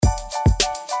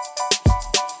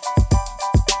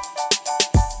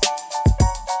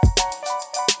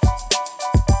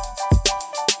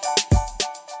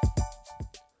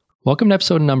Welcome to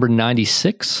episode number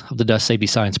 96 of the Dust Safety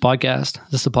Science Podcast.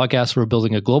 This is a podcast where we're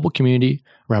building a global community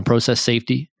around process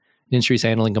safety and industries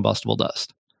handling combustible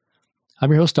dust.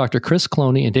 I'm your host, Dr. Chris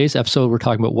Cloney. In today's episode, we're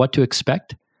talking about what to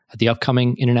expect at the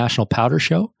upcoming International Powder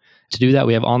Show. To do that,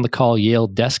 we have on the call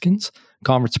Yael Deskins,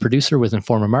 conference producer with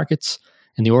Informa Markets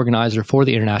and the organizer for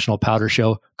the International Powder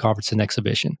Show Conference and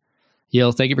Exhibition.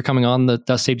 Yael, thank you for coming on the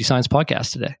Dust Safety Science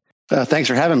Podcast today. Thanks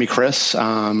for having me, Chris.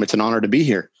 It's an honor to be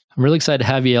here. I'm really excited to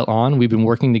have Yael on. We've been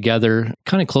working together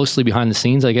kind of closely behind the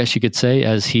scenes, I guess you could say,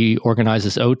 as he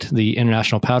organizes out the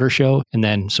International Powder Show and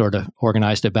then sort of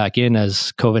organized it back in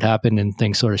as COVID happened and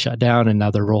things sort of shut down. And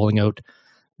now they're rolling out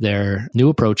their new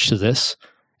approach to this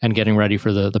and getting ready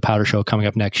for the Powder Show coming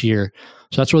up next year.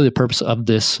 So that's really the purpose of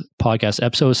this podcast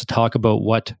episode, is to talk about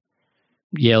what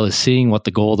Yael is seeing, what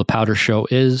the goal of the Powder Show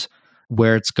is,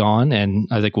 where it's gone. And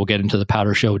I think we'll get into the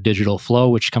Powder Show Digital Flow,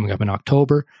 which is coming up in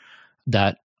October,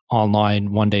 that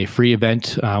online one-day free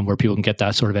event where people can get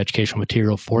that sort of educational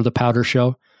material for the Powder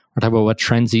Show. We're talking about what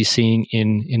trends he's seeing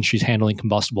in industries handling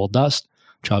combustible dust,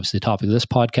 which is obviously the topic of this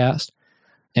podcast,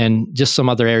 and just some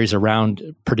other areas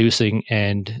around producing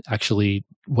and actually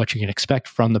what you can expect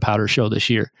from the Powder Show this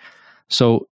year.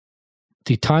 So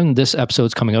the time this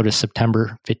episode's coming out is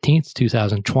September 15th,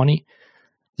 2020.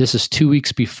 This is 2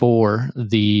 weeks before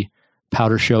the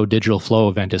Powder Show Digital Flow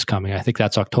event is coming. I think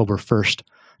that's October 1st,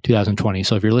 2020.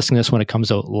 So if you're listening to this when it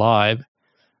comes out live,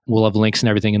 we'll have links and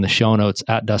everything in the show notes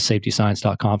at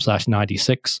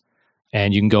dustsafetyscience.com/96.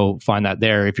 And you can go find that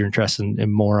there if you're interested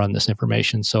in more on this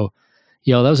information. So,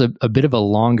 that was a bit of a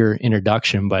longer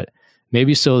introduction, but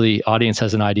maybe so the audience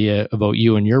has an idea about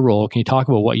you and your role. Can you talk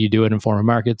about what you do at Informa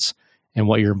Markets and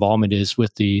what your involvement is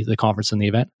with the conference and the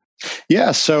event?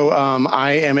 Yeah, so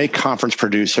I am a conference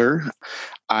producer.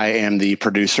 I am the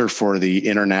producer for the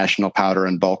International Powder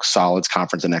and Bulk Solids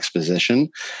Conference and Exposition,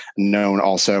 known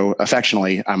also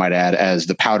affectionately, I might add, as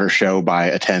the Powder Show by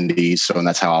attendees. So, and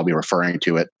that's how I'll be referring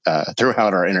to it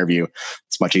throughout our interview.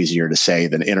 It's much easier to say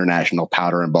than International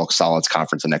Powder and Bulk Solids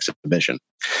Conference and Exhibition.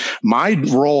 My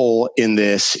role in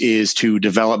this is to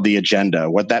develop the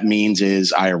agenda. What that means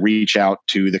is I reach out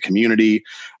to the community,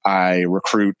 I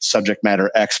recruit subject matter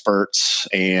experts,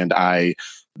 and I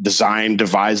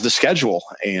devise the schedule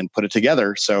and put it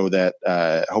together so that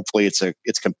hopefully it's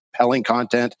compelling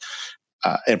content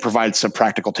and provides some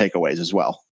practical takeaways as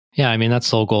well. Yeah, I mean, that's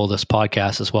the whole goal of this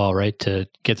podcast as well, right? To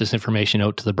get this information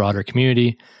out to the broader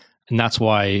community. And that's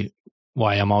why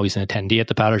I'm always an attendee at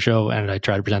the Powder Show, and I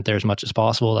try to present there as much as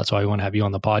possible. That's why we want to have you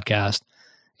on the podcast,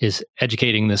 is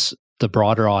educating the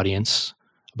broader audience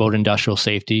about industrial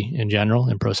safety in general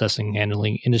and processing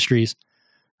handling industries.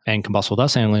 And combustible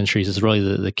dust handling industries is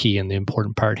really the key and the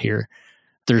important part here.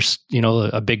 There's,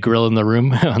 a big gorilla in the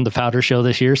room on the Powder Show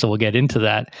this year, so we'll get into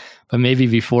that. But maybe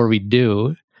before we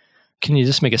do, can you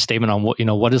just make a statement on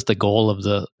what is the goal of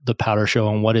the Powder Show,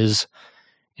 and what is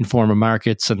Informa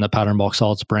Markets and the Powder and Bulk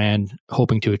Solids brand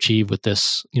hoping to achieve with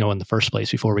this, in the first place,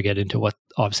 before we get into what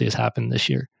obviously has happened this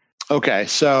year? Okay,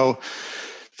 so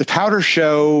the Powder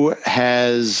Show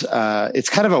has, let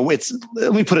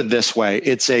me put it this way.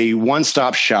 It's a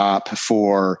one-stop shop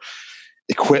for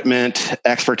equipment,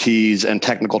 expertise, and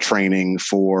technical training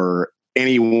for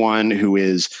anyone who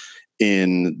is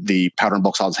in the powder and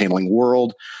bulk solids handling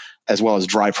world, as well as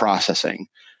dry processing.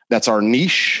 That's our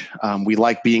niche. We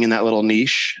like being in that little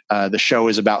niche. The show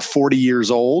is about 40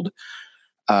 years old.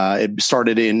 It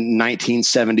started in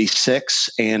 1976,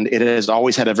 and it has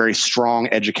always had a very strong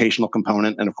educational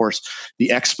component. And of course, the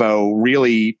expo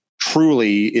really,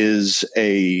 truly is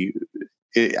I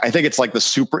think it's like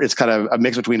it's kind of a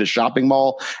mix between a shopping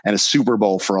mall and a Super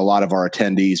Bowl for a lot of our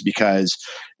attendees, because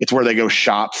it's where they go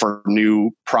shop for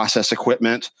new process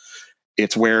equipment.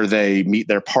 It's where they meet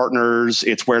their partners.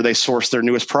 It's where they source their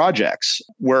newest projects.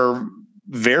 We're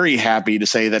very happy to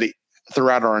say that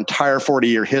throughout our entire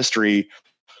 40-year history,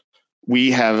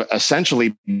 we have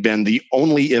essentially been the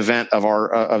only event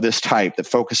of this type that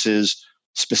focuses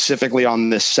specifically on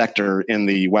this sector in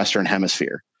the Western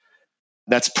Hemisphere.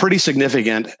 That's pretty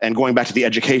significant. And going back to the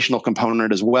educational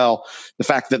component as well, the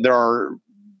fact that there are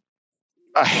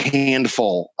a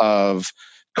handful of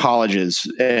colleges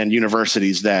and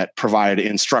universities that provide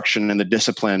instruction in the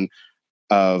discipline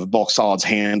of bulk solids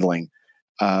handling.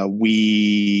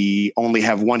 We only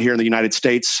have one here in the United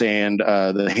States, and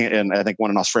I think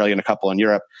one in Australia and a couple in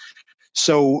Europe.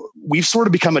 So we've sort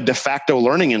of become a de facto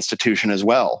learning institution as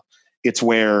well. It's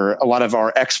where a lot of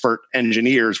our expert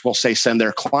engineers will send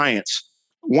their clients.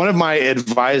 One of my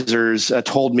advisors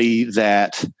told me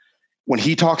that when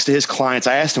he talks to his clients,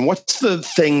 I asked him, what's the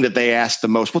thing that they ask the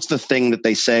most? What's the thing that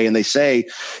they say? And they say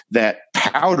that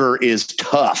powder is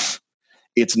tough.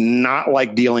 It's not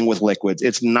like dealing with liquids.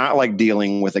 It's not like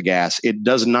dealing with a gas. It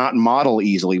does not model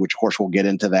easily, which of course we'll get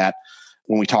into that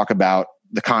when we talk about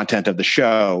the content of the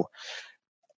show.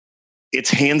 It's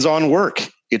hands-on work.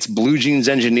 It's blue jeans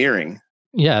engineering.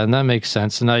 Yeah, and that makes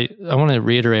sense. And I want to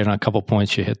reiterate on a couple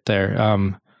points you hit there.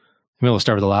 Maybe we'll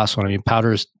start with the last one. I mean,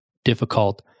 powder is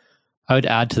difficult. I would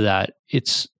add to that,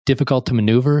 it's difficult to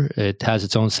maneuver. It has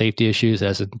its own safety issues, it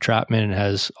has entrapment, it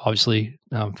has obviously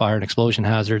fire and explosion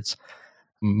hazards,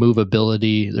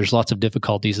 movability. There's lots of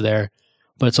difficulties there,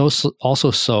 but it's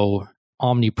also so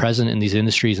omnipresent in these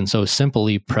industries and so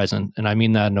simply present. And I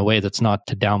mean that in a way that's not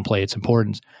to downplay its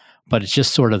importance, but it's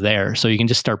just sort of there. So you can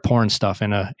just start pouring stuff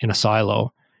in a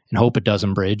silo and hope it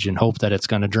doesn't bridge and hope that it's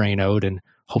going to drain out and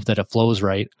hope that it flows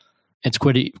right. It's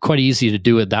quite easy to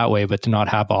do it that way, but to not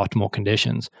have optimal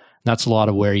conditions. And that's a lot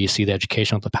of where you see the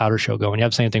education of the powder show go. And you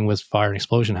have the same thing with fire and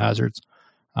explosion hazards.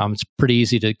 It's pretty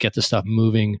easy to get the stuff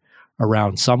moving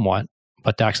around somewhat,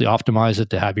 but to actually optimize it,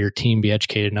 to have your team be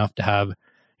educated enough, to have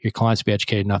your clients be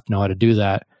educated enough to know how to do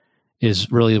that,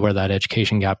 is really where that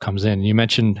education gap comes in. You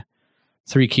mentioned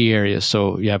 3 key areas.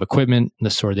 So you have equipment,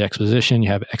 this sort of the exposition,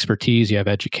 you have expertise, you have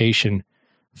education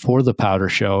for the powder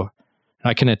show.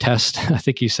 And I can attest, I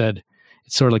think you said,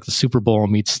 it's sort of like the Super Bowl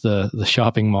meets the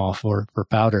shopping mall for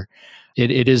powder.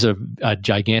 It is a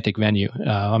gigantic venue.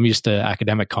 I'm used to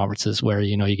academic conferences where,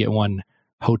 you get one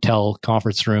hotel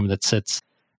conference room that sits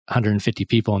 150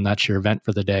 people and that's your event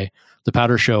for the day. The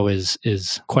powder show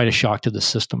is quite a shock to the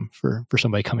system for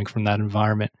somebody coming from that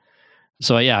environment.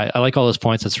 So yeah, I like all those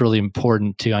points. It's really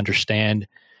important to understand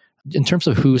in terms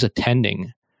of who's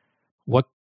attending, what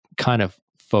kind of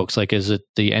folks, like, is it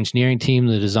the engineering team,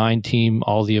 the design team,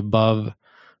 all the above,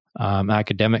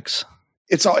 academics?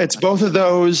 It's both of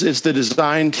those. It's the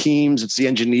design teams, it's the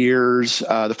engineers,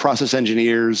 the process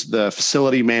engineers, the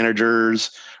facility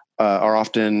managers are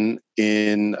often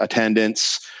in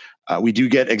attendance. We do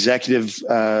get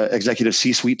executive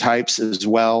C-suite types as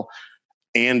well.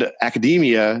 And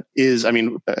academia is,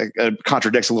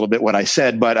 contradicts a little bit what I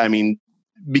said, but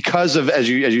because of, as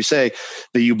you say,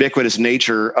 the ubiquitous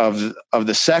nature of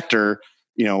the sector,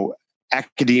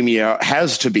 academia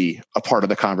has to be a part of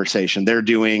the conversation. They're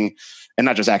doing, and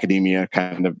not just academia,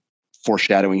 kind of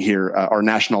foreshadowing here, our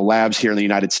national labs here in the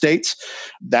United States.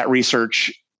 That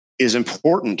research is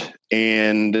important.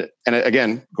 And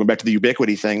again, going back to the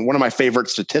ubiquity thing, one of my favorite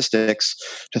statistics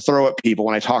to throw at people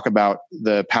when I talk about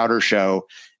the powder show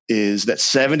is that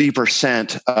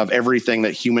 70% of everything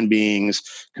that human beings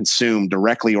consume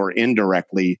directly or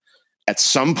indirectly at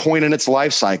some point in its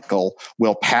life cycle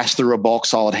will pass through a bulk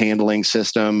solid handling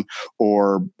system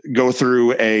or go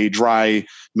through a dry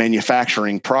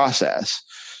manufacturing process.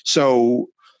 So,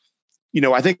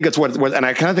 I think that's what and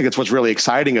I kind of think it's what's really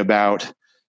exciting about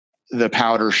the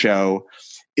powder show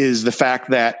is the fact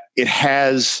that it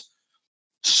has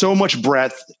so much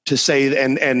breadth to say,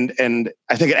 and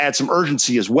I think it adds some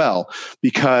urgency as well,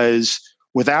 because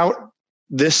without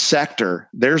this sector,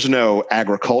 there's no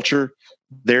agriculture,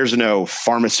 there's no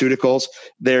pharmaceuticals,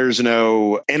 there's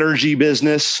no energy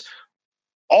business,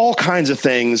 all kinds of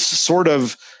things sort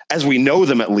of, as we know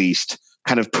them at least,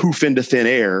 kind of poof into thin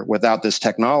air without this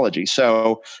technology.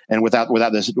 So, and without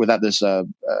this,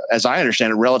 as I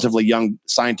understand it, relatively young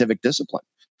scientific discipline.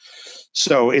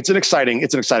 So it's an exciting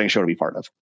show to be part of.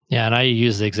 Yeah, and I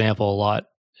use the example a lot.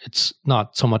 It's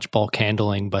not so much bulk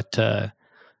handling, but you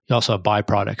also have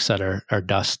byproducts that are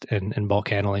dust and bulk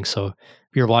handling. So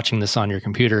if you're watching this on your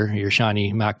computer, your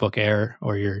shiny MacBook Air,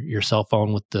 or your cell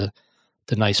phone with the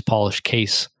nice polished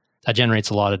case, that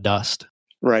generates a lot of dust.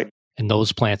 Right. And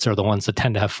those plants are the ones that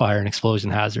tend to have fire and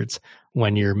explosion hazards.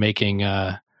 When you're making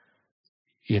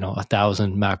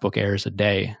 1,000 MacBook Airs a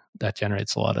day, that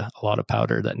generates a lot of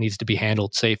powder that needs to be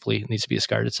handled safely. It needs to be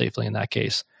discarded safely in that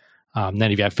case. Then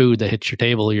if you have food that hits your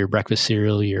table, your breakfast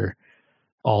cereal, your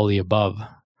all the above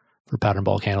for powder and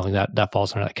bulk handling, that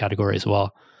falls under that category as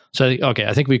well. So,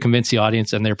 I think we convinced the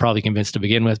audience, and they're probably convinced to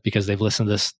begin with because they've listened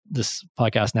to this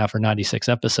podcast now for 96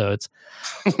 episodes.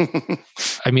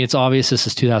 It's obvious this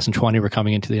is 2020. We're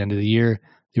coming into the end of the year.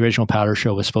 The original powder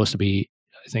show was supposed to be,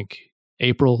 I think,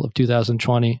 April of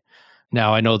 2020.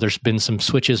 Now, I know there's been some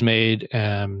switches made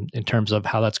in terms of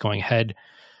how that's going ahead.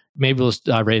 Maybe we'll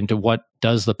dive right into what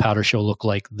does the powder show look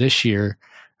like this year.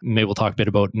 Maybe we'll talk a bit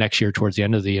about next year towards the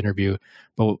end of the interview.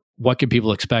 But what can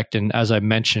people expect? And as I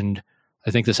mentioned, I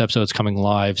think this episode is coming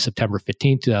live September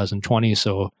 15th, 2020.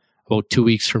 So about 2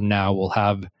 weeks from now, we'll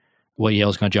have what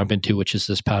Yale's going to jump into, which is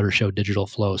this powder show digital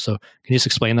flow. So can you just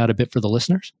explain that a bit for the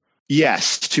listeners?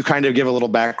 Yes, to kind of give a little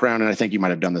background, and I think you might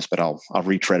have done this, but I'll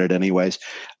retread it anyways.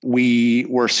 We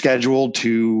were scheduled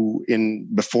to,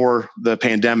 before the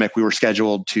pandemic, we were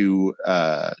scheduled to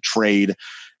trade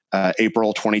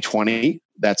April 2020.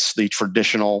 That's the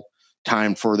traditional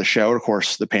time for the show. Of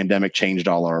course, the pandemic changed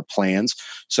all our plans,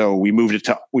 so we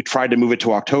tried to move it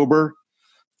to October.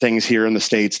 Things here in the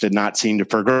States did not seem to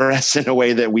progress in a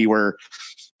way that we were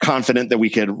confident that we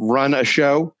could run a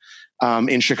show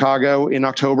in Chicago in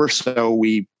October. So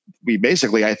we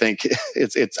basically, I think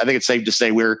it's safe to say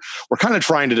we're kind of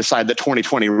trying to decide that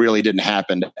 2020 really didn't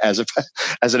happen as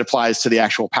it applies to the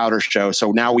actual powder show.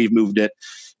 So now we've moved it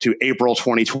to April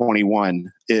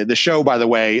 2021. The show, by the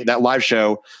way, that live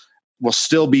show will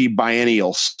still be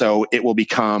biennial. So it will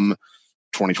become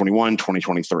 2021,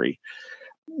 2023.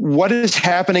 What is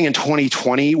happening in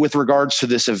 2020 with regards to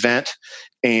this event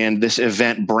and this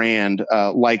event brand,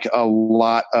 like a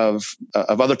lot of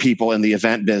other people in the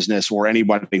event business or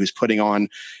anybody who's putting on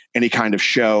any kind of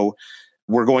show,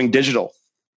 we're going digital.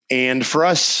 And for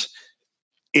us,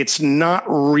 it's not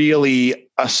really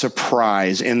a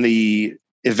surprise. In the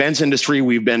events industry,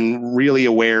 we've been really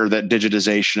aware that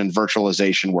digitization and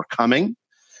virtualization were coming.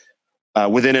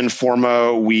 Within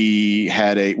Informa, we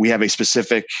have a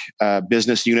specific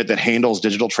business unit that handles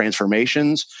digital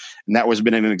transformations, and that was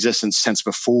been in existence since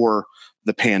before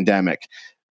the pandemic.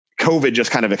 COVID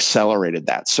just kind of accelerated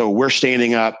that. So we're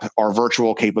standing up our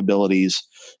virtual capabilities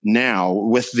now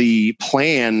with the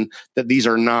plan that these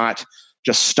are not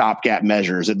just stopgap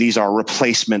measures, that these are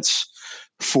replacements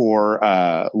for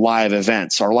live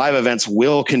events. Our live events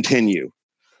will continue.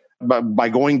 But by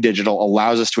going digital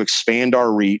allows us to expand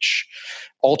our reach.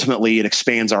 Ultimately, it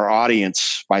expands our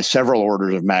audience by several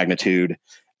orders of magnitude.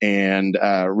 And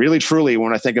really, truly,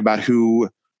 when I think about when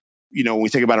we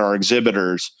think about our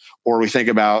exhibitors or we think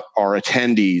about our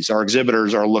attendees, our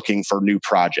exhibitors are looking for new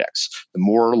projects. The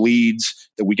more leads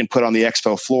that we can put on the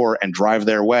expo floor and drive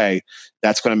their way,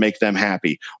 that's going to make them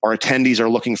happy. Our attendees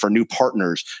are looking for new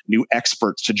partners, new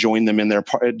experts to join them in their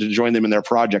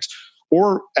projects.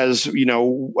 Or, as you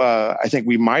know, I think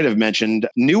we might have mentioned,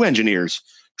 new engineers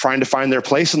trying to find their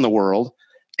place in the world,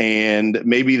 and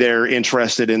maybe they're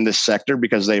interested in this sector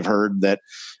because they've heard that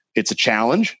it's a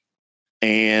challenge.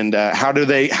 And how do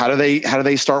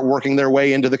they start working their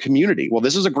way into the community? Well,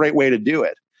 this is a great way to do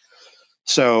it.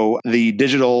 So the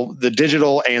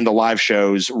digital and the live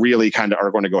shows really kind of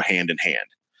are going to go hand in hand.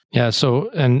 Yeah. So,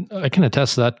 and I can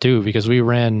attest to that too, because we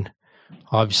ran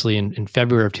obviously in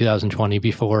February of 2020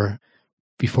 before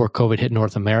COVID hit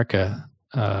North America.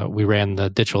 We ran the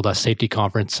Digital Dust Safety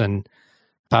Conference, and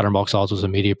Pattern Bulk Solids was a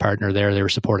media partner there. They were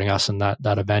supporting us in that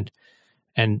event.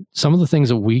 And some of the things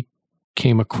that we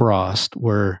came across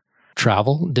were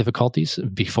travel difficulties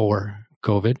before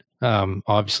COVID,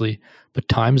 obviously, but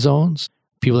time zones,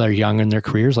 people that are young in their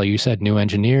careers, like you said, new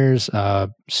engineers,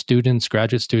 students,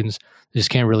 graduate students, they just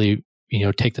can't really,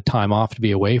 take the time off to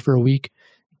be away for a week,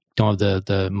 don't have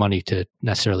the money to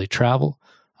necessarily travel.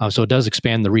 So it does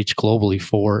expand the reach globally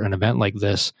for an event like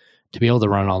this to be able to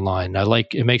run online.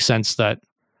 It makes sense that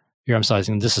you're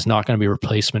emphasizing this is not going to be a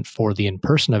replacement for the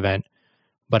in-person event,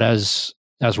 but as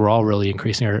we're all really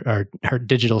increasing our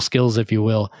digital skills, if you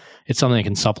will, it's something that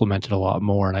can supplement it a lot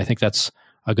more. And I think that's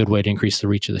a good way to increase the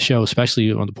reach of the show,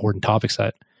 especially on the important topics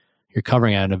that you're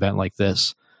covering at an event like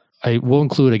this. I will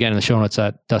include, again, in the show notes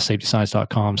at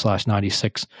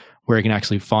dustsafetyscience.com/96, where you can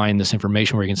actually find this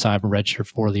information, where you can sign up and register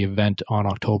for the event on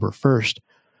October 1st.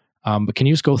 But can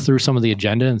you just go through some of the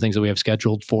agenda and things that we have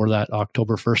scheduled for that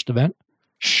October 1st event?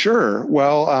 Sure.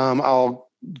 Well,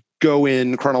 I'll go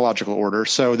in chronological order.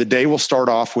 So the day will start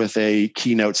off with a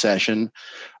keynote session.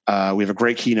 We have a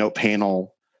great keynote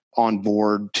panel on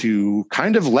board to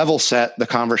kind of level set the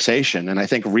conversation. And I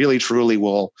think really, truly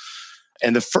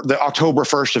and the October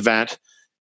 1st event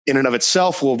in and of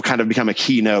itself will kind of become a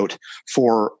keynote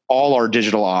for all our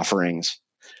digital offerings.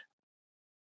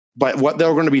 But what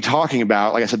they're going to be talking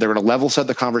about, like I said, they're going to level set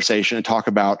the conversation and talk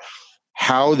about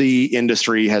how the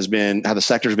industry how the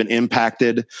sector has been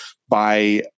impacted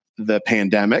by the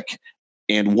pandemic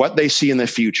and what they see in the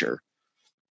future.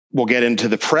 We'll get into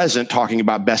the present, talking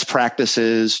about best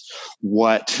practices,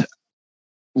 what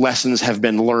lessons have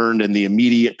been learned in the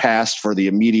immediate past for the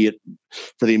immediate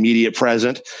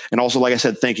present, and also, like I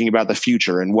said, thinking about the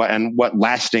future and what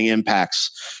lasting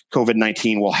impacts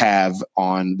COVID-19 will have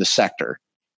on the sector.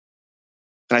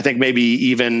 And I think maybe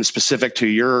even specific to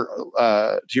your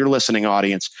listening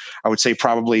audience, I would say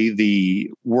probably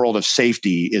the world of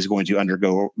safety is going to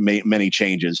undergo many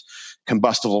changes,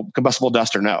 combustible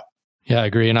dust or no. Yeah, I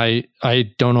agree. And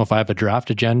I don't know if I have a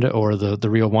draft agenda or the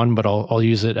real one, but I'll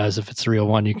use it as if it's the real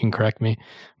one. You can correct me.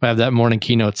 I have that morning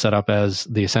keynote set up as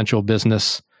the essential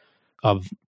business of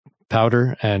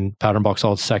powder and powder and bulk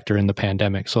solid sector in the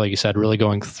pandemic. So like you said, really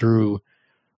going through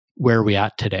where we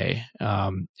at today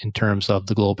in terms of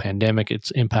the global pandemic, its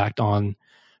impact on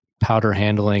powder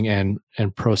handling and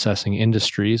processing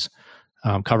industries,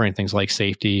 covering things like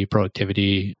safety,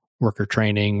 productivity, worker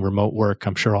training, remote work.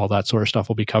 I'm sure all that sort of stuff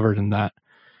will be covered in that.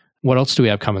 What else do we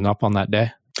have coming up on that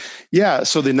day? Yeah,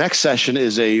 so the next session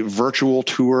is a virtual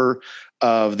tour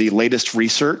of the latest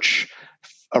research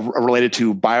related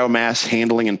to biomass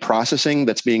handling and processing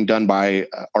that's being done by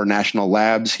our national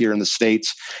labs here in the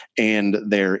States and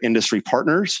their industry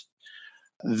partners.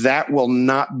 That will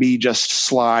not be just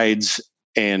slides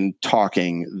and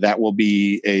talking. That will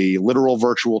be a literal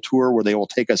virtual tour where they will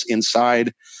take us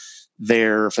inside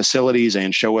their facilities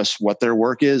and show us what their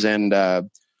work is, and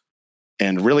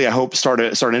really, I hope start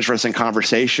an interesting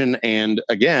conversation. And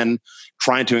again,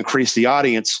 trying to increase the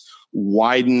audience,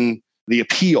 widen the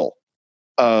appeal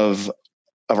of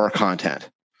our content.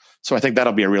 So I think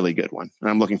that'll be a really good one,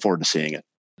 and I'm looking forward to seeing it.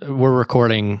 We're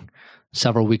recording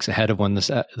several weeks ahead of when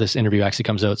this interview actually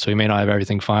comes out, so we may not have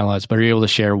everything finalized. But are you able to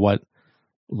share what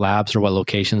labs or what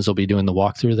locations will be doing the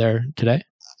walkthrough there today?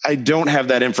 I don't have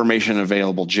that information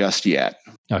available just yet.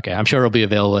 Okay, I'm sure it'll be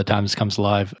available at the time this comes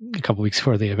live a couple weeks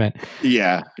before the event.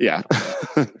 Yeah.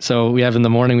 So we have in the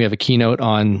morning, we have a keynote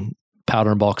on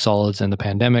powder and bulk solids and the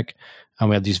pandemic.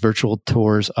 We have these virtual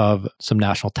tours of some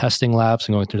national testing labs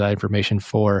and going through that information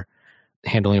for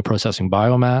handling and processing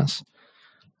biomass.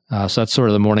 So that's sort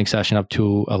of the morning session up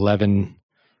to 11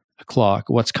 o'clock.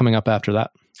 What's coming up after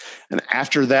that? And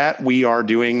after that, we are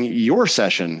doing your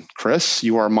session, Chris.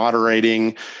 You are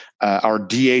moderating our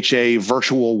DHA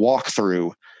virtual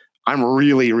walkthrough. I'm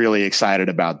really, really excited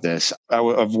about this.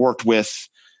 I've worked with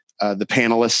the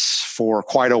panelists for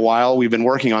quite a while. We've been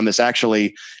working on this. Actually,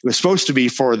 it was supposed to be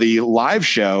for the live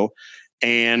show,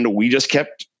 and we just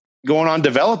kept going on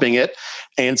developing it.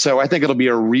 And so I think it'll be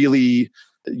a really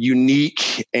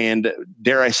unique and,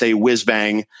 dare I say,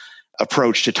 whiz-bang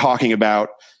approach to talking about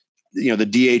the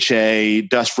DHA,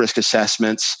 dust risk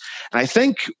assessments. And I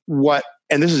think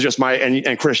and this is just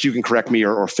and Chris, you can correct me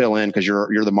or fill in because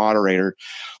you're the moderator,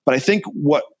 but I think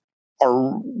what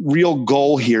our real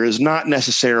goal here is not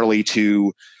necessarily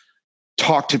to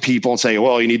talk to people and say,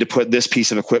 well, you need to put this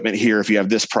piece of equipment here if you have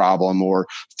this problem, or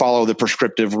follow the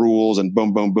prescriptive rules and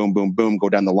boom, boom, boom, boom, boom, go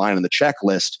down the line in the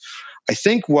checklist. I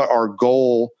think what our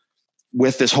goal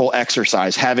with this whole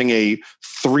exercise, having a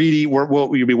 3D, we'll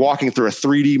be walking through a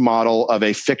 3D model of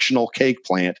a fictional cake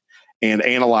plant and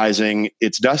analyzing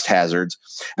its dust hazards.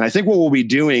 And I think what we'll be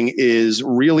doing is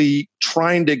really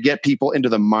trying to get people into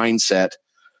the mindset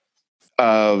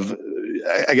of,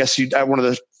 I guess one of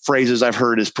the phrases I've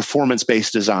heard is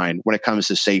performance-based design when it comes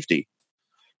to safety.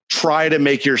 Try to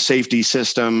make your safety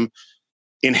system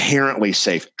inherently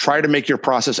safe. Try to make your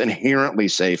process inherently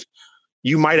safe.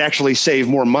 You might actually save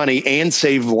more money and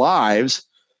save lives.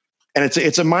 And it's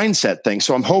a mindset thing.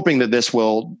 So I'm hoping that this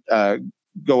will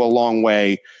go a long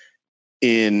way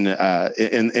in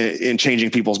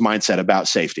changing people's mindset about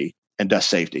safety and dust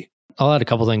safety. I'll add a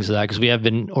couple things to that because we have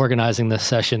been organizing this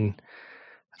session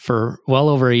for well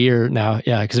over a year now.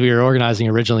 Yeah, because we were organizing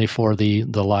originally for the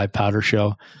live powder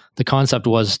show. The concept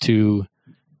was to,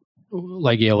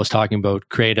 like Yale was talking about,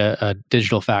 create a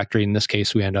digital factory. In this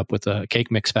case, we end up with a cake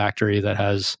mix factory that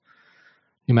has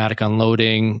pneumatic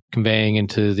unloading, conveying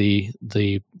into the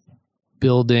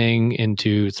building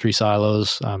into 3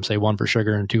 silos, say 1 for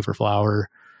sugar and 2 for flour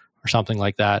or something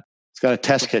like that. It's got a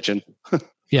test kitchen.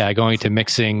 Yeah, going to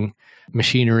mixing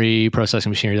machinery, processing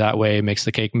machinery that way, makes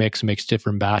the cake mix, makes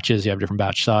different batches. You have different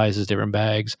batch sizes, different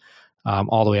bags,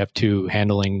 all the way up to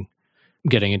handling,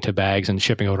 getting into bags and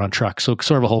shipping out on trucks. So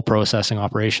sort of a whole processing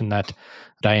operation that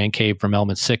Diane Cave from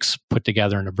Element 6 put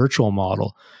together in a virtual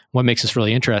model. What makes this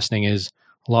really interesting is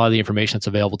a lot of the information that's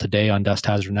available today on dust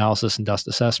hazard analysis and dust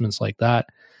assessments like that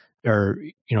are,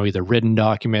 either written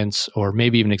documents or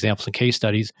maybe even examples and case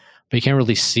studies, but you can't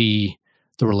really see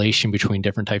the relation between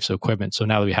different types of equipment. So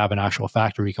now that we have an actual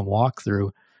factory we can walk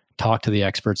through, talk to the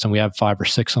experts, and we have 5 or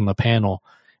 6 on the panel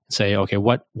and say, okay,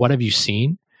 what have you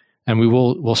seen? And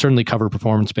we'll certainly cover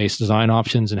performance-based design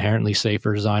options, inherently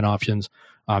safer design options,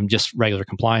 just regular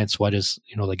compliance. What is,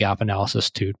 the gap analysis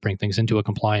to bring things into a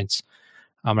compliance?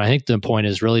 And I think the point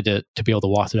is really to be able to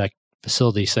walk through that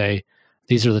facility, say,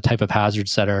 these are the type of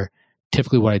hazards that are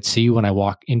typically what I'd see when I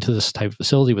walk into this type of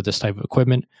facility with this type of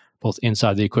equipment, both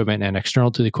inside the equipment and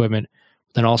external to the equipment.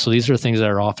 Then also, these are things that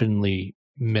are oftenly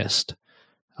missed.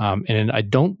 And I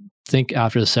don't think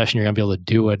after the session you're going to be able to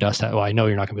do a dust hazard. Well, I know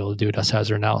you're not going to be able to do a dust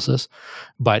hazard analysis,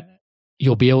 but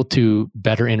you'll be able to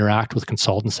better interact with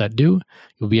consultants that do.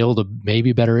 You'll be able to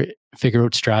maybe better figure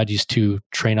out strategies to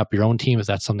train up your own team if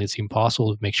that's something that's even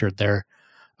possible, to make sure they're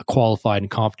a qualified and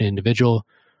competent individual.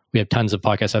 We have tons of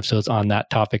podcast episodes on that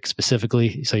topic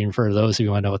specifically, so you can refer to those if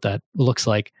you want to know what that looks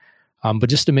like. But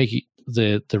just to make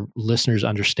the listeners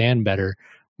understand better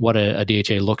what a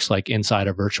DHA looks like inside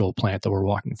a virtual plant that we're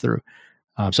walking through.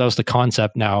 So that was the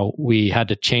concept. Now we had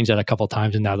to change that a couple of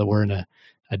times, and now that we're in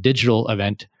a digital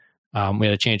event, we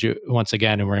had to change it once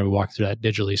again, and we're going to be walking through that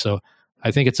digitally. So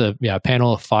I think it's a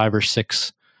panel of 5 or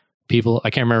 6 people. I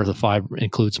can't remember if the 5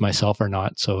 includes myself or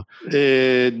not. So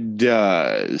it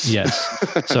does.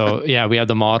 Yes. So yeah, we have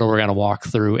the model we're going to walk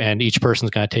through, and each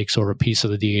person's going to take sort of a piece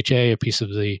of the DHA, a piece of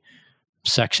the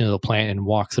section of the plant, and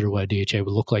walk through what a DHA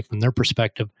would look like from their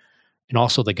perspective, and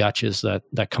also the gotchas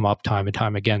that come up time and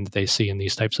time again that they see in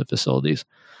these types of facilities.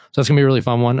 So that's going to be a really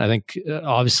fun one. I think,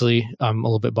 obviously, I'm a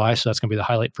little bit biased, so that's going to be the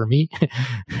highlight for me.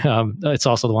 It's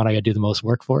also the one I got to do the most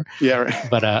work for. Yeah, right.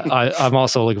 But I'm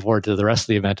also looking forward to the rest of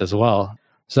the event as well.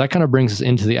 So that kind of brings us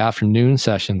into the afternoon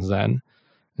sessions then.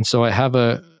 And so I have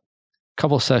a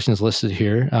couple of sessions listed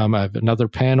here. I have another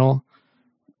panel,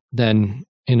 then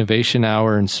innovation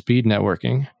hour and speed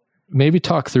networking. Maybe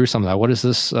talk through some of that. What is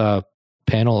this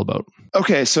panel about?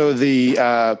 Okay, so the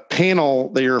panel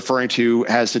that you're referring to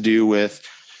has to do with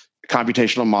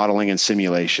computational modeling and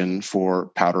simulation for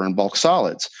powder and bulk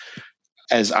solids.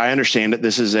 As I understand it,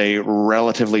 this is a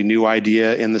relatively new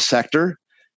idea in the sector.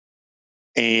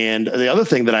 And the other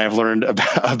thing that I have learned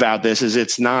about this is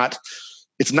it's not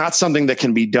something that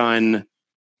can be done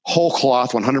whole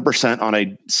cloth 100% on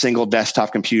a single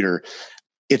desktop computer.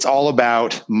 It's all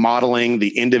about modeling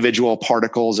the individual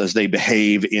particles as they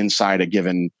behave inside a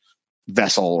given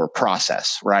vessel or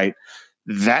process, right?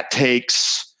 That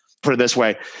takes, put it this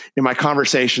way, in my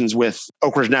conversations with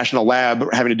Oak Ridge National Lab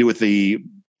having to do with the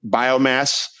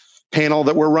biomass panel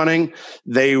that we're running,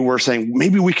 they were saying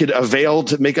maybe we could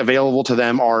make available to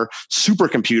them our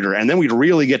supercomputer, and then we'd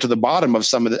really get to the bottom of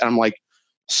some of it. I'm like,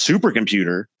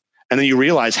 supercomputer? And then you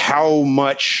realize how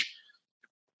much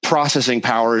processing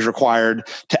power is required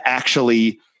to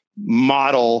actually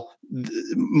model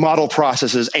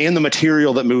processes and the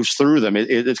material that moves through them.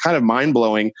 It's kind of mind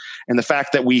blowing, and the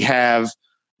fact that we have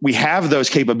those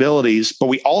capabilities, but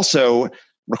we also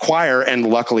require, and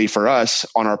luckily for us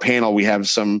on our panel, we have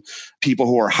some people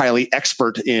who are highly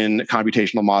expert in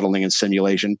computational modeling and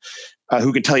simulation,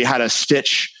 who can tell you how to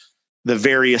stitch the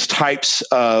various types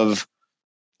of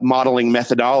modeling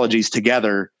methodologies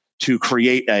together to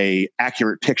create a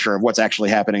accurate picture of what's actually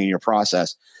happening in your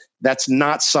process. That's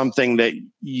not something that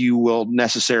you will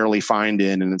necessarily find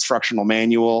in an instructional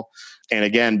manual. And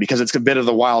again, because it's a bit of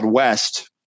the Wild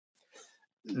West,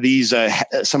 these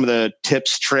some of the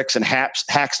tips, tricks, and hacks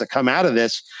that come out of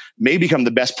this may become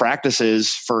the best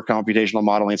practices for computational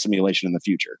modeling and simulation in the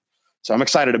future. So I'm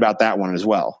excited about that one as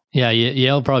well. Yeah,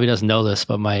 Yale probably doesn't know this,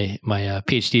 but my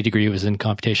PhD degree was in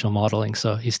computational modeling,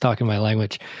 so he's talking my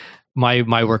language.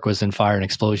 My work was in fire and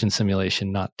explosion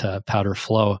simulation, not powder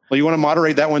flow. Well, you want to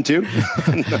moderate that one too?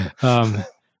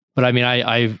 But I mean,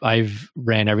 I've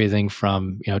ran everything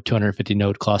from 250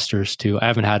 node clusters to, I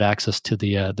haven't had access to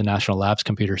the National Labs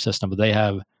computer system, but they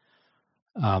have,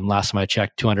 last time I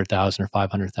checked, 200,000 or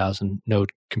 500,000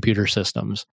 node computer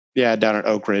systems. Yeah, down at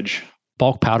Oak Ridge.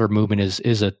 Bulk powder movement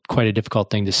is quite a difficult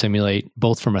thing to simulate,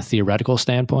 both from a theoretical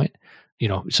standpoint.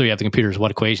 So you have the computers,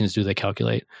 what equations do they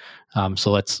calculate?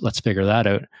 So let's figure that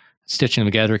out. Stitching them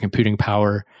together, computing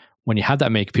power. When you have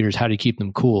that many computers, how do you keep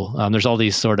them cool? There's all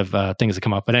these sort of things that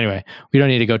come up. But anyway, we don't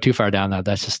need to go too far down that.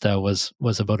 That's just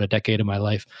was about a decade of my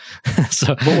life.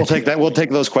 So we'll take that. We'll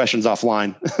take those questions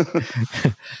offline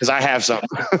because I have some.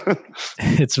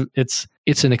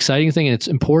 It's an exciting thing, and it's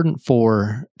important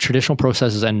for traditional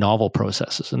processes and novel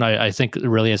processes. And I think it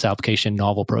really is application in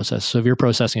novel process. So if you're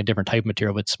processing a different type of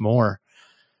material, it's more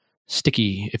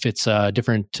sticky. If it's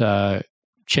different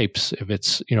shapes, if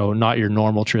it's not your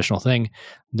normal traditional thing,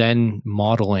 then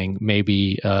modeling may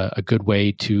be a good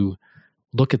way to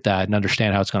look at that and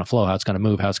understand how it's going to flow, how it's going to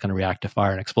move, how it's going to react to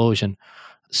fire and explosion,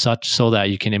 such so that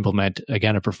you can implement,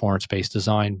 again, a performance-based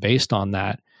design based on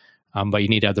that. But you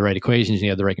need to have the right equations, you need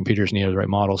to have the right computers, you need to have the right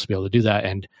models to be able to do that.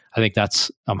 And I think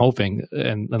I'm hoping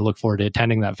and look forward to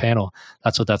attending that panel.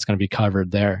 That's going to be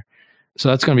covered there. So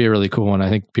that's going to be a really cool one. I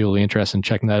think people will be interested in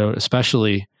checking that out,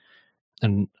 especially,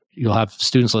 and you'll have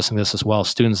students listening to this as well,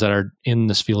 students that are in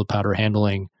this field of powder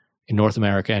handling in North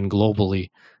America and globally.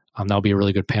 That'll be a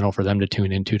really good panel for them to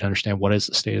tune into to understand what is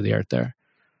the state of the art there.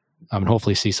 and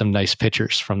hopefully see some nice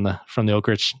pictures from the Oak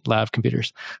Ridge lab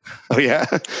computers. Oh yeah.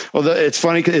 Well, it's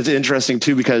funny. It's interesting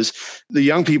too, because the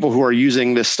young people who are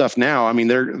using this stuff now, I mean,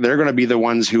 they're going to be the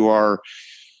ones who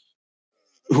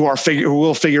will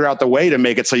figure out the way to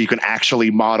make it so you can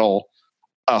actually model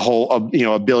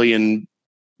a billion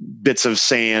bits of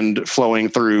sand flowing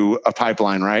through a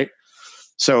pipeline, right?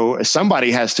 So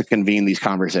somebody has to convene these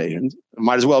conversations. It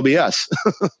might as well be us.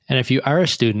 And if you are a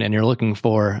student and you're looking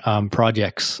for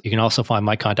projects, you can also find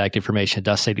my contact information at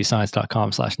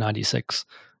dustsafetyscience.com/96.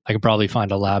 I could probably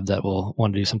find a lab that will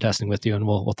want to do some testing with you, and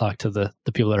we'll talk to the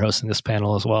people that are hosting this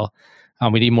panel as well.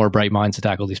 We need more bright minds to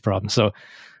tackle these problems. So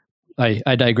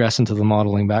I digress into the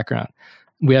modeling background.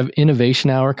 We have Innovation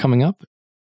Hour coming up,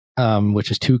 which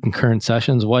is 2 concurrent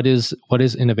sessions. What is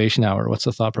Innovation Hour? What's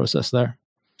the thought process there?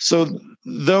 So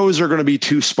those are going to be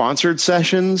 2 sponsored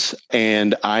sessions,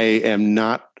 and I am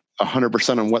not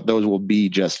 100% on what those will be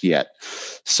just yet.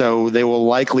 So they will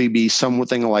likely be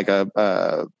something like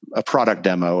a product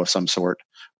demo of some sort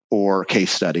or case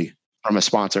study from a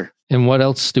sponsor. And what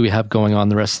else do we have going on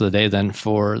the rest of the day then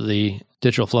for the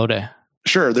Digital Flow Day?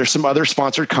 Sure. There's some other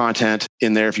sponsored content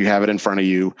in there if you have it in front of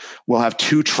you. We'll have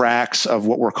 2 tracks of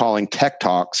what we're calling Tech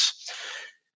Talks.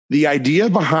 The idea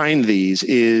behind these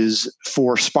is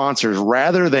for sponsors,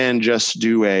 rather than just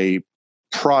do a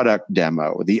product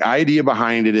demo, the idea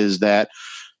behind it is that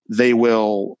they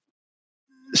will,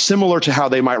 similar to how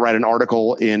they might write an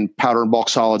article in Powder and Bulk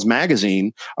Solids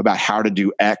magazine about how to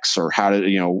do X or how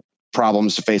to,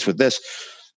 problems to face with this,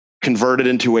 convert it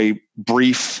into a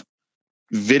brief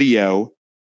video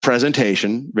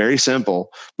presentation, very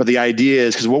simple. But the idea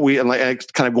is, because what we kind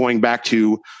of going back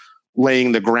to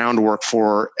laying the groundwork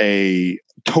for a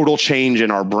total change in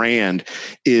our brand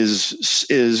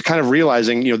is kind of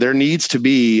realizing, there needs to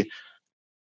be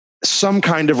some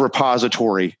kind of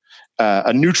repository,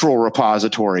 a neutral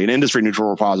repository, an industry neutral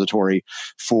repository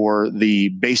for the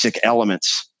basic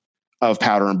elements of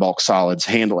powder and bulk solids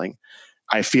handling.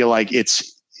 I feel like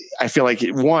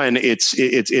one,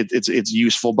 it's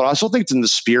useful, but I also think it's in the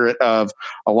spirit of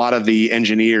a lot of the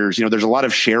engineers. There's a lot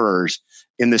of sharers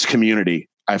in this community.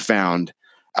 I found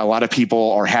a lot of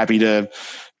people are happy to,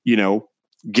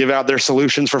 give out their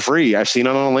solutions for free. I've seen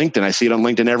it on LinkedIn. I see it on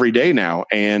LinkedIn every day now.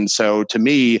 And so to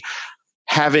me,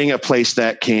 having a place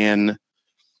that can,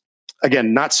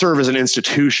 again, not serve as an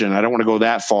institution, I don't want to go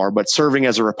that far, but serving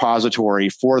as a repository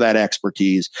for that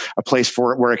expertise, a place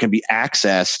for it where it can be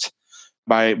accessed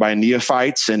by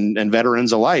neophytes and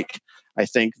veterans alike. I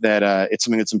think that it's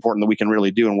something that's important that we can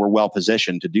really do, and we're well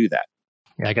positioned to do that.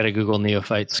 Yeah, I got to Google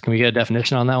neophytes. Can we get a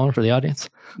definition on that one for the audience?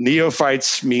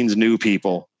 Neophytes means new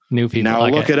people. New people. Now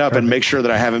I'll look it up and make sure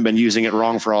that I haven't been using it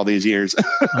wrong for all these years.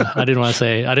 I didn't want to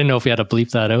say, I didn't know if we had to bleep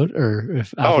that out or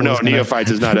if. Apple no, neophytes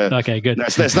is not a. Okay, good.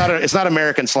 It's not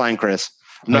American slang, Chris.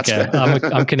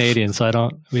 I'm Canadian,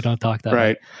 so we don't talk that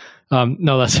right. Way.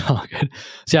 No, that's all good.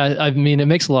 So yeah, I mean, it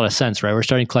makes a lot of sense, right? We're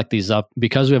starting to collect these up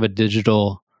because we have a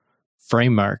digital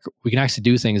framework. We can actually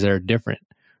do things that are different.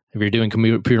 If you're doing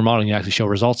computer modeling, you actually show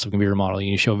results of computer modeling.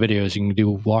 You show videos. You can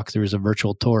do walkthroughs of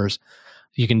virtual tours.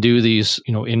 You can do these,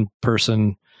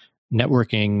 in-person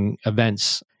networking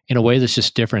events in a way that's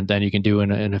just different than you can do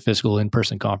in a physical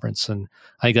in-person conference. And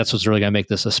I think that's what's really going to make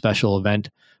this a special event,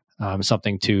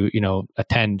 something to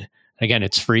attend. Again,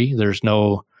 it's free.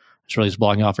 It's really just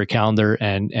blocking off your calendar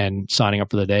and signing up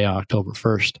for the day on October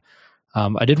 1st.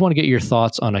 I did want to get your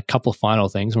thoughts on a couple final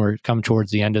things. We're coming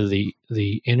towards the end of the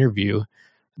interview.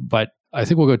 But I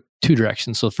think we'll go 2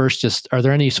 directions. So first, just are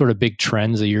there any sort of big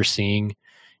trends that you're seeing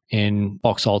in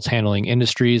bulk solids handling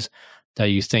industries that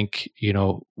you think,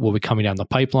 will be coming down the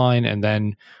pipeline? And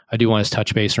then I do want to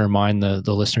touch base and remind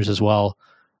the listeners as well,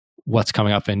 what's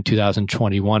coming up in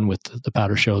 2021 with the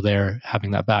Powder Show there,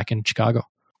 having that back in Chicago.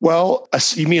 Well,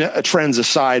 you mean trends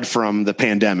aside from the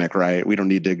pandemic, right? We don't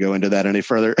need to go into that any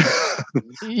further.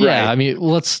 Yeah, right. I mean,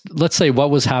 let's say what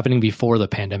was happening before the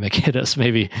pandemic hit us,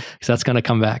 maybe, because that's going to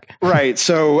come back. Right.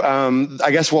 So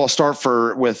I guess we'll start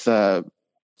with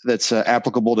that's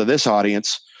applicable to this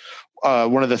audience.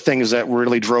 One of the things that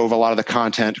really drove a lot of the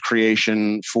content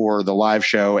creation for the live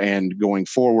show and going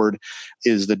forward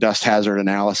is the dust hazard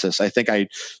analysis. I think I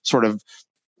sort of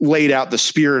laid out the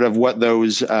spirit of what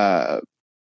those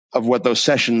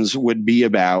sessions would be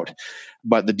about,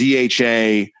 but the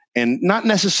DHA, and not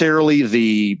necessarily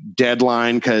the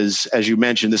deadline, because as you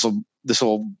mentioned, this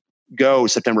will go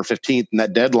September 15th, and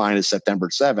that deadline is September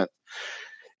 7th.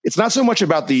 It's not so much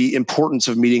about the importance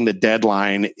of meeting the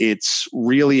deadline. It's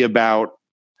really about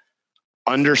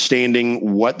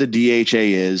understanding what the DHA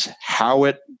is, how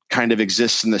it kind of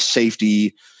exists in the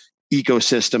safety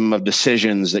ecosystem of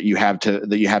decisions that you have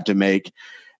to make,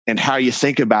 and how you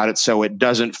think about it so it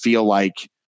doesn't feel like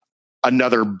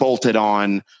another bolted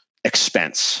on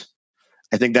expense.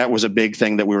 I think that was a big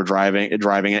thing that we were driving.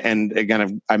 And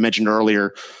again, I mentioned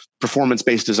earlier,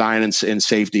 performance-based design and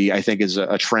safety, I think, is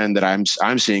a trend that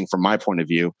I'm seeing from my point of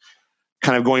view.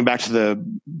 Kind of going back to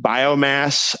the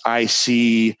biomass, I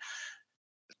see,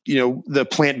 the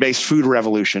plant-based food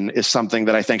revolution is something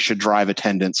that I think should drive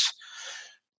attendance.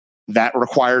 That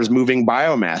requires moving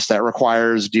biomass. That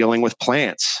requires dealing with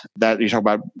plants. That you talk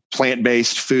about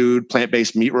plant-based food,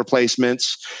 plant-based meat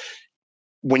replacements.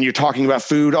 When you're talking about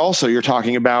food, also, you're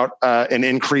talking about an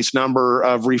increased number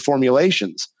of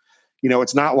reformulations.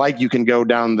 It's not like you can go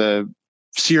down the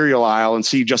cereal aisle and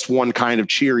see just one kind of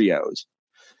Cheerios.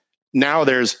 Now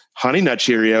there's Honey Nut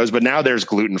Cheerios, but now there's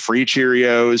gluten-free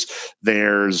Cheerios.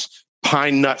 There's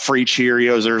pine nut-free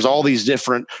Cheerios. There's all these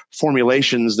different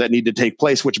formulations that need to take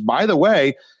place, which, by the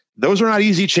way, those are not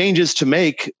easy changes to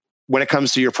make when it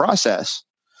comes to your process.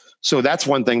 So that's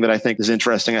one thing that I think is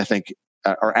interesting, I think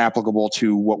are applicable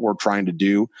to what we're trying to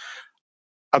do.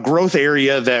 A growth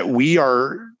area that we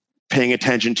are paying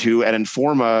attention to at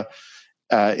Informa,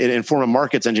 in Informa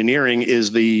Markets Engineering,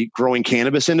 is the growing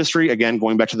cannabis industry. Again,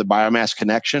 going back to the biomass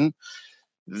connection,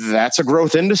 that's a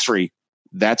growth industry.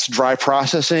 That's dry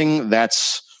processing.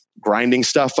 That's grinding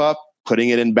stuff up, putting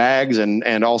it in bags,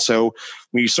 and also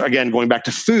when you start, again, going back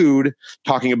to food,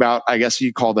 talking about, I guess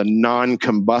you call the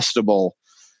non-combustible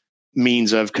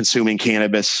means of consuming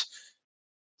cannabis.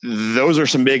 Those are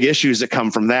some big issues that come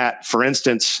from that. For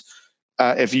instance,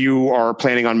 if you are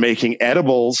planning on making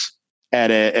edibles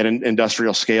at an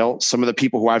industrial scale, some of the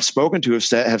people who I've spoken to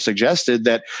have suggested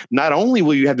that not only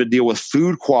will you have to deal with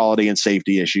food quality and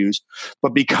safety issues,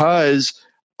 but because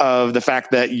of the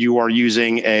fact that you are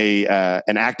using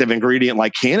an active ingredient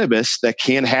like cannabis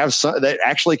that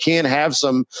actually can have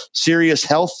some serious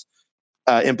health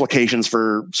implications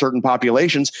for certain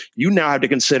populations, you now have to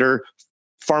consider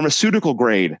pharmaceutical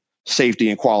grade safety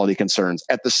and quality concerns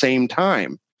at the same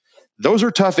time. Those are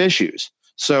tough issues.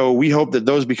 So we hope that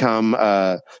those become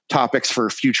topics for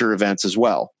future events as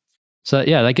well. So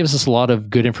yeah, that gives us a lot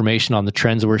of good information on the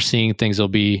trends that we're seeing, things will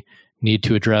be need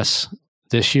to address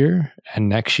this year and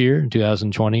next year,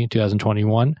 2020,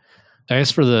 2021. I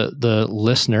guess for the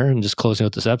listener, and just closing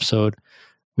out this episode,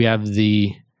 we have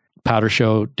the Powder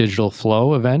Show Digital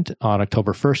Flow event on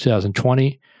October 1st,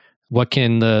 2020. What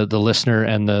can the listener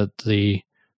and the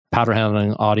powder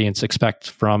handling audience expect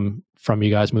from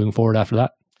you guys moving forward after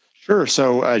that? Sure.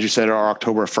 So as you said, our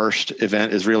October 1st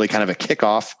event is really kind of a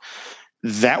kickoff.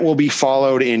 That will be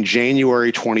followed in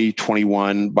January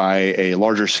 2021 by a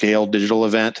larger scale digital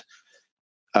event.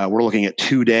 We're looking at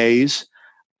 2 days.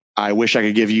 I wish I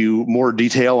could give you more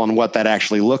detail on what that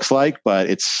actually looks like, but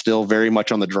it's still very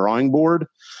much on the drawing board,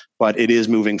 but it is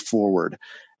moving forward.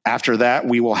 After that,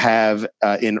 we will have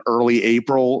in early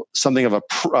April something of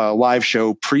a live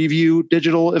show preview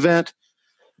digital event.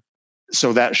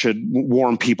 So that should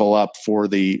warm people up for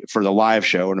the live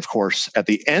show. And of course, at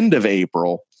the end of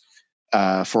April,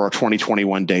 for our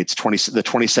 2021 dates, the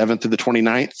 27th to the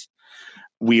 29th,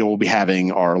 we will be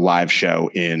having our live show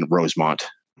in Rosemont.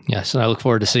 Yes, and I look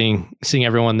forward to seeing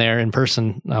everyone there in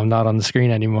person. I'm not on the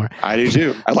screen anymore. I do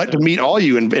too. I'd like to meet all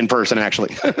you in person,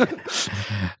 actually.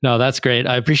 No, that's great.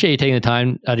 I appreciate you taking the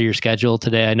time out of your schedule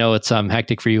today. I know it's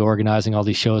hectic for you organizing all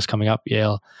these shows coming up,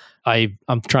 Yale.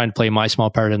 I'm trying to play my small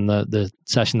part in the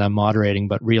session that I'm moderating,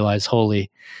 but realize,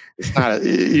 it's not.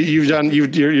 You're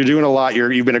doing a lot.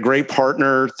 You've been a great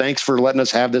partner. Thanks for letting us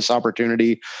have this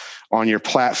opportunity on your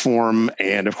platform,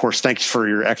 and of course, thanks for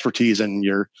your expertise and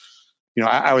your.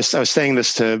 I was saying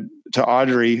this to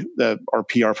Audrey, our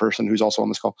PR person who's also on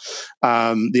this call,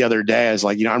 the other day. I was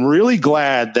like, I'm really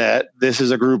glad that this is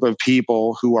a group of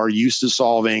people who are used to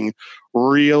solving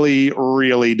really,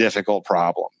 really difficult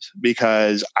problems,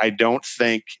 because I don't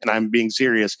think, and I'm being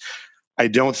serious, I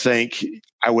don't think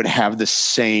I would have the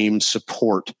same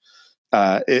support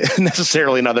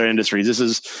necessarily in other industries. This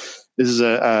is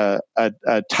a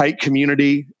tight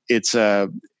community. It's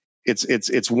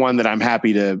one that I'm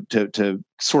happy to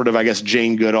sort of, I guess,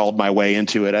 Jane Goodall my way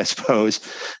into it, I suppose,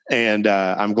 and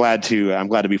I'm glad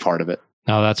to be part of it.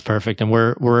 No, that's perfect, and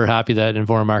we're happy that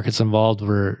Informa Markets involved.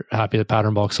 We're happy that Powder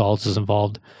and Bulk Solids is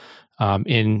involved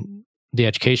in the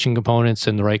education components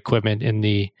and the right equipment in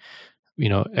the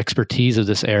expertise of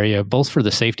this area, both for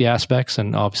the safety aspects,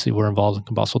 and obviously we're involved in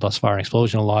combustible dust, fire, and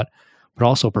explosion a lot, but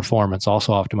also performance,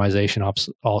 also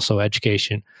optimization, also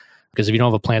education. Because if you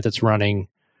don't have a plant that's running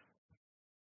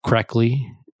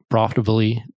correctly,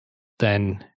 profitably,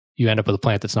 then you end up with a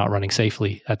plant that's not running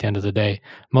safely at the end of the day,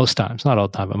 most times, not all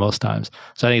the time, but most times.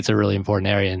 So I think it's a really important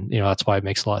area. And, that's why it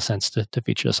makes a lot of sense to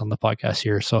feature this on the podcast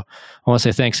here. So I want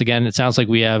to say thanks again. It sounds like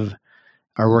we have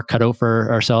our work cut out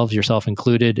for ourselves, yourself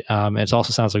included. And it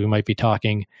also sounds like we might be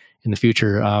talking in the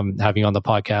future, having you on the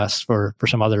podcast for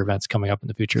some other events coming up in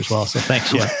the future as well. So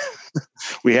thanks. Yeah.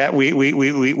 We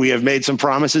have made some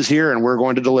promises here and we're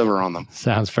going to deliver on them.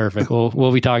 Sounds perfect.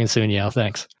 We'll be talking soon, Yale.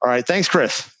 Thanks. All right. Thanks,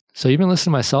 Chris. So you've been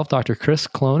listening to myself, Dr. Chris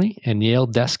Cloney, and Yale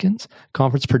Deskins,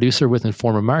 conference producer with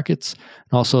Informa Markets,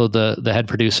 and also the head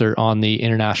producer on the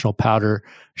International Powder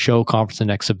Show Conference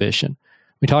and Exhibition.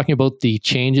 We're talking about the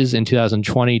changes in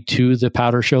 2020 to the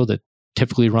powder show that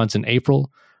typically runs in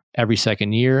April every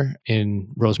second year in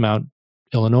Rosemount,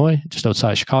 Illinois, just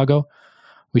outside Chicago.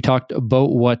 We talked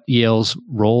about what Yale's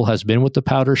role has been with the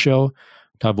powder show,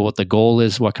 talked about what the goal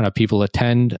is, what kind of people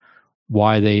attend,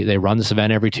 why they run this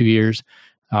event every 2 years.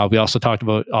 We also talked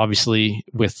about, obviously,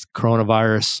 with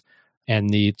coronavirus and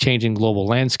the changing global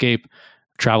landscape,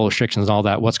 travel restrictions and all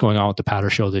that, what's going on with the powder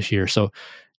show this year. So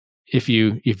if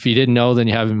you didn't know, then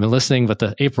you haven't been listening, but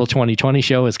the April 2020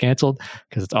 show is canceled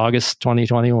because it's August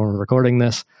 2020 when we're recording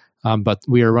this. But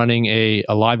we are running a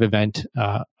live event,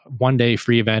 one-day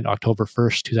free event, October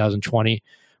 1st, 2020,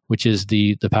 which is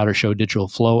the Powder Show Digital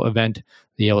Flow event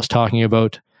that Yale was talking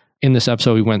about. In this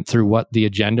episode, we went through what the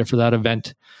agenda for that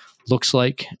event looks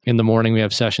like. In the morning, we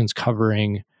have sessions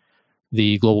covering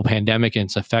the global pandemic and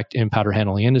its effect in powder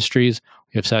handling industries.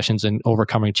 We have sessions in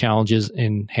overcoming challenges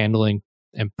in handling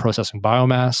and processing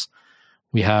biomass.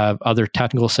 We have other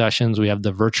technical sessions. We have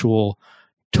the virtual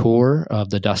tour of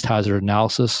the dust hazard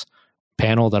analysis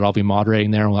panel that I'll be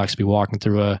moderating there. And we'll actually be walking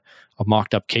through a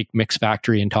mocked up cake mix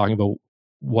factory and talking about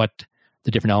what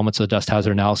the different elements of the dust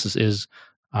hazard analysis is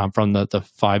from the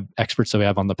 5 experts that we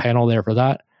have on the panel there for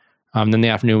that. Then in the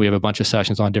afternoon, we have a bunch of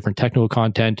sessions on different technical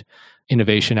content,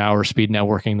 innovation hour, speed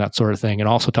networking, that sort of thing, and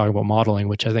also talking about modeling,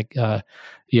 which I think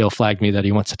Yale flagged me that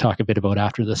he wants to talk a bit about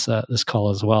after this call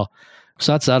as well.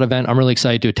 So that's that event. I'm really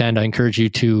excited to attend. I encourage you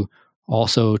to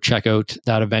also check out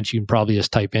that event. You can probably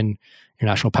just type in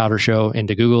International Powder Show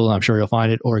into Google. I'm sure you'll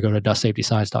find it, or go to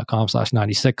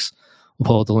dustsafetyscience.com/96. We'll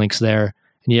pull out the links there.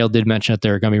 And Yale did mention that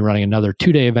they're going to be running another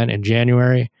 2-day event in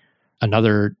January,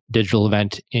 another digital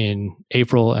event in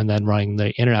April, and then running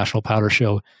the International Powder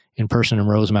Show in person in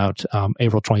Rosemount,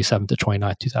 April 27th to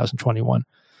 29th, 2021.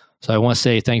 So I want to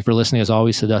say thank you for listening, as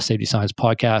always, to the Dust Safety Science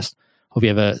podcast. Hope you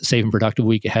have a safe and productive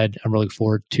week ahead. I'm really looking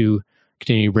forward to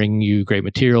continue bringing you great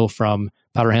material from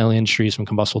powder handling industries, from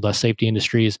combustible dust safety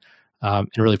industries, and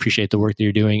really appreciate the work that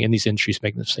you're doing in these industries,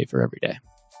 making them safer every day.